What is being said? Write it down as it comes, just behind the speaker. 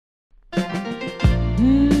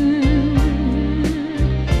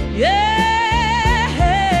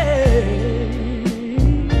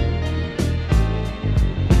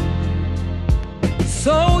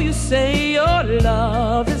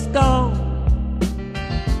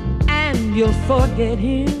you'll forget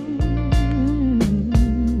him.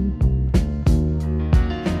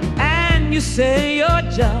 And you say you're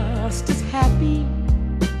just as happy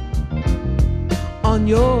on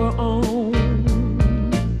your own.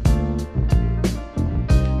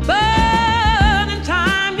 But in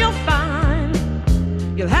time you'll find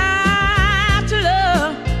you'll have to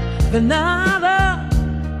love another,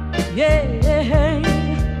 yeah.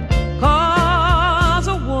 'Cause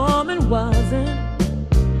a woman wasn't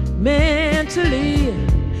meant to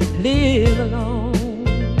live alone.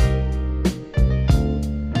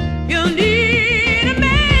 You need a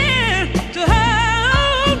man to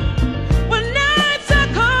hold when nights are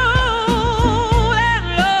cold and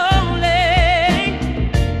lonely.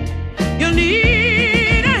 You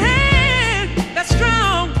need a hand that's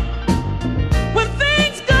strong when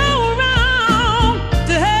things go wrong,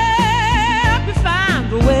 to help you find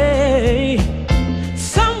the way.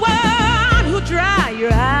 Someone who'll dry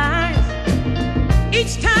your eyes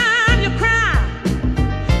each time you cry,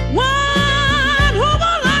 one who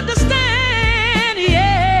will understand.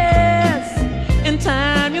 Yes, in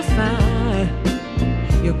time you find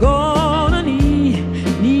you're gonna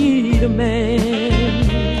need a man.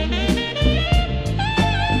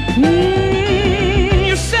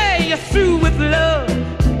 You say you're through with love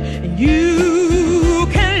and you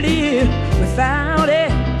can live without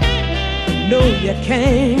it. No, you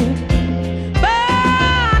can't.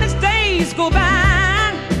 But as days go by,